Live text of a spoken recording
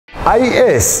აი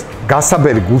ეს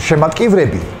გასაბერი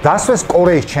გულშემატკივრები დასვეს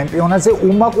კორეის ჩემპიონატზე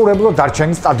უმაყურებლო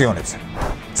დარჩენის სტადიონებზე.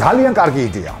 ძალიან კარგი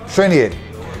იდეა, მშვენიერი.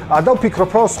 და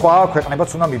ვფიქრობ, რომ სხვა ქვეყნებაც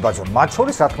უნდა მიბაძონ, მათ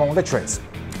შორის რა თქმა უნდა ჩვენც.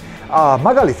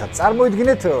 მაგალითად,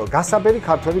 წარმოიდგინეთ გასაბერი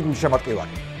ქართველი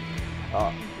გულშემატკივარი.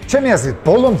 ჩემი აზრით,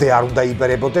 ბოლომდე არ უნდა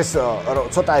იბერებოდეს,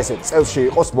 ცოტა ესე წელში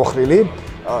იყოს მოხრილი,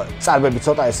 წარბები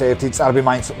ცოტა ესე ერთი წარბი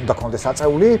მაინც უნდა კონდეს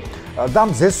აწეული და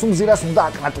მზესუმზირას უნდა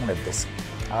აკნატუნებდეს.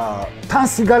 თან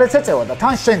სიგარეტს ეწევა და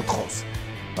თან შენ გთხოვს.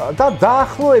 და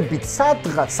დაახლოებით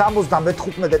სადღაც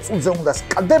 75 წუთზე უნდა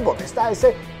სკდებოდეს და ესე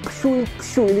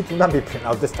ფშუილით უნდა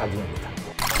მიფრინავდეს სტადიონიდან.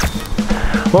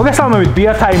 მოგესალმებით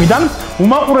ბიათაიმიდან,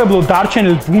 უმაყურებლო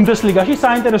დარჩენილ ბუნდესლიგაში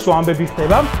საინტერესო ამბები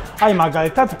ხდება. აი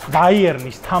მაგალითად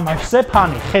ბაიერნის თამაშზე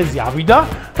ფანი ხეზე ავიდა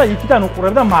და იქიდან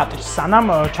უყურებდა მატჩს, სანამ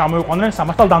ჩამოიყვანდნენ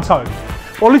სამართალ დამცავებით.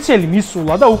 პოლიციელი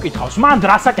მისულა და უკითხავს: "მან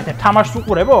რას აკეთებ, თამაშს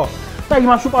უყურებო?" და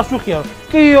იმას უპასუხია: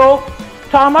 "კიო,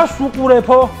 თამაშს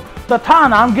უყურებო." და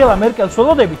თან ანგელა მერკელს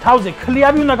ველოდები თავზე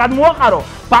ქლიავი უნდა გადმოაყარო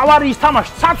ბავარიის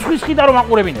თამაშს ცაცხვის ხიდა რომ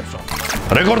აყურებინებსო.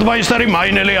 რეკორდმაისტერი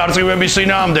მაინელი არწივების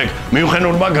წინააღმდეგ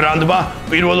მიუხენურმა გრანდმა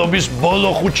პირველობის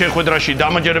ბოლო 5 შეხვედრაში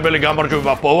დამაჯერებელი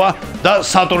გამარჯვება პოვა და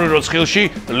სატურნირო ცხრილში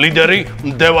ლიდერი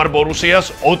მდევარ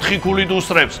ბორუსიას 4 ქულით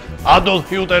უსწრებს. ადოლფ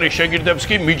ჰიუტერის შეგირდებს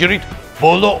კი მიჯრით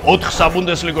ბოლო 4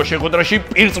 საბუნდესლიგო შეხვედრაში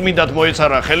პირწმინდად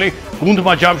მოეცარა ხელი,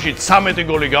 გუნდმა ჯამში 13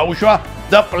 გოლი გაუშვა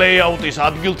და პლეი-აუტის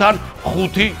ადგილთან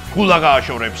 5 ქულა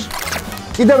გააშორებს.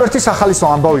 კიდევ ერთი სახალისო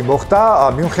ამბავი მოხდა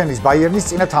მიუნხენის ბაიერნის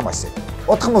წინა თამაშზე.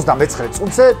 99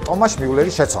 წუთზე ტომაშ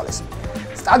მიულერი შეცვალეს.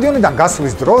 სტადიონიდან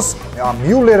გასვლის დროს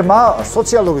მიულერმა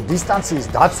სოციალური დისტანციის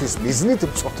დაცვის მიზნით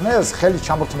მწვრთნელს ხელი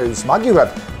ჩამორთმევის მაგივრად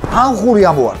ანღური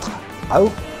ამოარტყა. აუ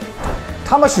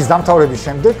თამაშის დამთავრების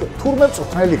შემდეგ თურმე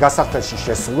მწვრთნელი გასახდელში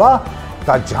შესულა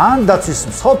და ჯანდაცვის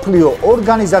მსოფლიო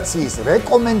ორგანიზაციის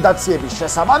რეკომენდაციების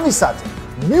შესაბამისად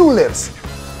მიულერს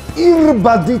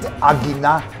პირბადით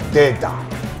აგინა დედა.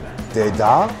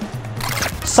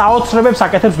 საოცრებებს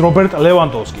აკეთებს რობერტ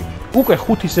ლევანდოვსკი. უკვე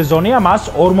 5 სეზონია მას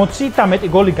 40 და მეტი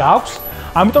გოლი გააქვს.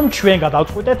 ამიტომ ჩვენ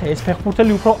გადავწყვიტეთ ეს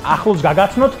ფეხბურთელი უფრო ახლოს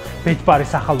გაგაცნოთ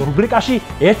ბეთბარის ახალ რუბრიკაში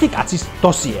ერთი კაცის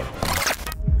დოსიე.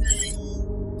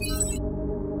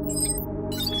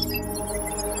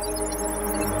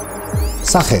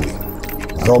 სახელი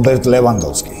რობერტ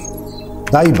ლევანდოვსკი.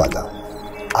 დაიბადა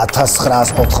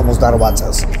 1988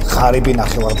 წელს ღარიბი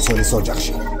ნახევარმცველის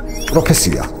ოჯახში.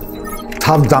 პროფესია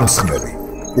თავდამსხმელი,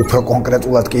 უფრო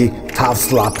კონკრეტულად კი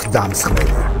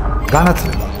თავსლაპდამსხმელი.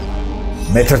 განათლება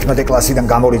მე-11 კლასიდან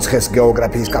გამორიცხეს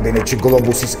გეოგრაფიის კაბინეტში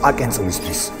გლობუსის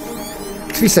აკენწვლისთვის.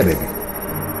 თვისებები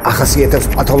ახასიათებს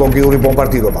პათოლოგიური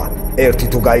ბომბარდირობა. ერთი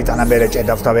თუ გაიტანა მერე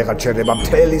ჭედავს და ვეღარ ჩერდება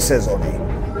მთელი სეზონი.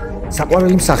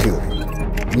 საყვარელი მსახიობი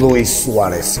ლუის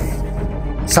სუარესი.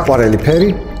 საყვარელი ფერი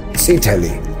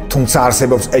წითელი, თუმცა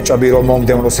არსებობს ეჭვები რომ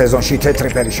მომდევნო სეზონში თეთრი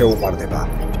ფერი შეუყვარდება.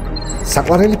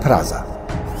 საყვარელი ფრაზა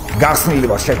გახსნილი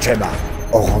ვარ შეჩემა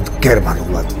ოღონდ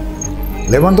გერმანულად.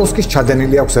 ლევანდოვსკის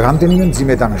ჩადენილი აქვს რამდენიმე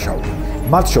მძიმე დანაშაული,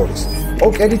 მათ შორის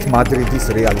პოკერით მადრიდის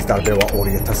რეალის დარბევა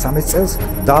 2013 წელს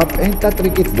და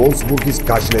პენტატრიკით ვოლფსბურგის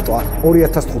გაჟლეტვა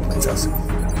 2015 წელს.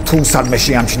 თუ სადმე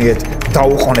შეამჩნიეთ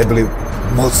დაუყოვნებლივ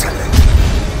მოცელე.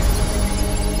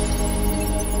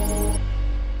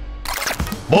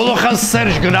 ბოლოხანს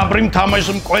სერჟ გნაბრიმ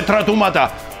თამაშს მკვეთრად უმატა.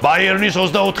 ბაიერნის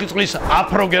 24 წლის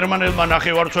აფრო-გერმანელმა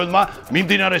ნახევარმცველმა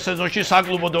მიმდინარე სეზონში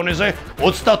საკლუბო დონეზე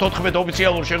 34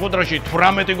 ოფიციალურ შეხვედრაში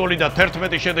 18 გოლი და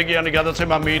 11 შედეგიანი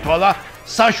გადაცემა მიითვალა.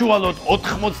 საშუალოდ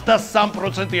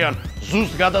 83%-იან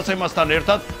ზუსტ გადაცემასთან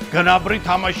ერთად გნაბრი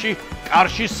თამაშში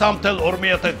კარში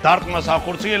 3.2 დარტყმას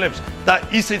ახორციელებს და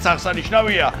ისიც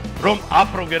აღსანიშნავია, რომ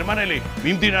აფრო-გერმანელი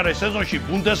მიმდინარე სეზონში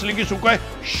ბუნდესლიგის უკვე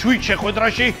 7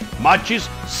 შეხვედრაში მატჩის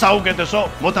საუკეთესო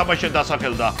მოთამაშედ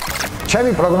დასახელდა.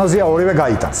 ჩემი პროგნოზია ორივე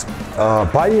გაიტანს.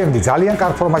 ბაიერნი ძალიან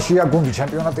კარგ ფორმაშია, გუნდი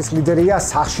ჩემპიონატის ლიდერია,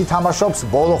 სახში თამაშობს,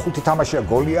 ბოლო 5 თამაშია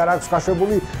გოლი არ აქვს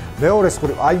გაშვებული. მეორეს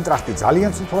მხრივ აინტრახტი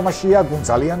ძალიან ცუდ ფორმაშია, გუნდ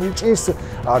ძალიან უჭირს,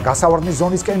 გასავარდნის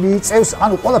ზონისკენ მიიწევს,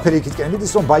 ანუ ყველაფერი იქითკენ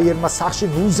მიდის, რომ ბაიერნმა სახში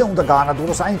 0-ზე უნდა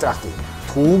გაანადგუროს აინტრახტი.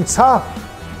 თუმცა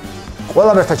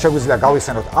ყველამ ერთად შეგვიძლია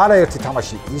გავიხსენოთ არაერთი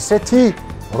თამაში ისეთი,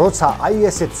 როცა აი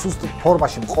ესეთ სუსტ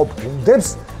ფორმაში მყოფ გუნდებს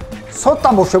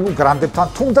ცოტა მოშებულ გრანდებთან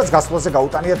თუნდაც გასვლაზე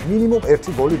გაუტანიათ მინიმუმ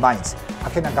 1 გოლი მაინც.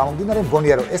 აქედან გამომდინარე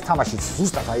მგონია რომ ეს თამაშიც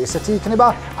ზუსტად აი ესეთი იქნება,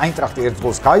 აინტრახტი 1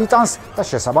 გოლს გაიტანს და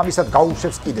შესაბამისად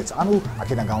გაუშვებს კიდეც. ანუ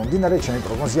აქედან გამომდინარე ჩემი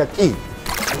პროგნოზია კი.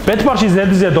 ბეთბარში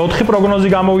ზედზე 4 პროგნოზი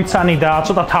გამოვიცანი და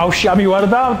ცოტა თავში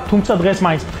ამივარდა, თუმცა დღეს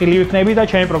მაინც ფრთხილი ვიქნები და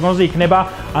ჩემი პროგნოზი იქნება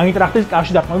აინტრახტის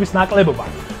კარში დარტყმების ნაკლებობა.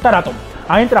 და რატომ?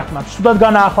 აინტრახტმა ცუდად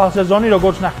განაახლა სეზონი,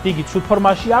 როგორც ნახეთ, იგი ცუდ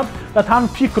ფორმაშია და თან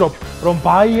ვფიქრობ, რომ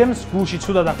ბაიერნს გულში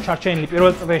ცუდად აქვს ჩარჩენილი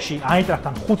პირველ წრეში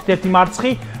აინტრახტთან 5-1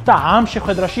 მარცხი და ამ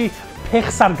შეხვედრაში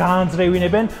ფეხს არ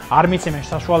გაანძრევინებენ, არ მიცემენ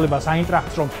საშუალებას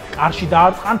აინტრახტს რომ კარში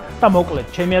დაარტყან და მოკლედ,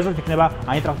 ჩემი აზრით იქნება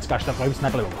აინტრახტის გარშემოყვების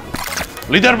ნაკლებობა.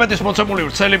 ლიდერბეტის მოცემული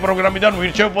ვრცელი პროგრამიდან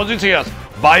ვირჩევ პოზიციას.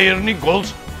 ბაიერნი გოლს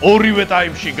ორივე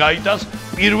ტაიმში გაიტანს.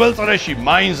 პირველ წრეში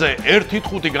მაინზე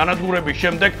 1-5 განადგურების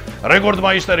შემდეგ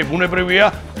რეკორდმაისტერი ბუნებრივია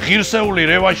ღირსეული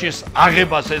რევანშის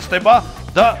აღებას ეცდება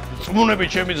და წმუნებით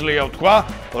შემიძლია ვთქვა,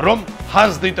 რომ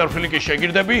ჰანს დიტერ ფლიკის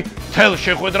შეგირდები თელ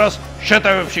შეხვედრას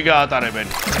შეტევებში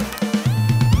გაატარებენ.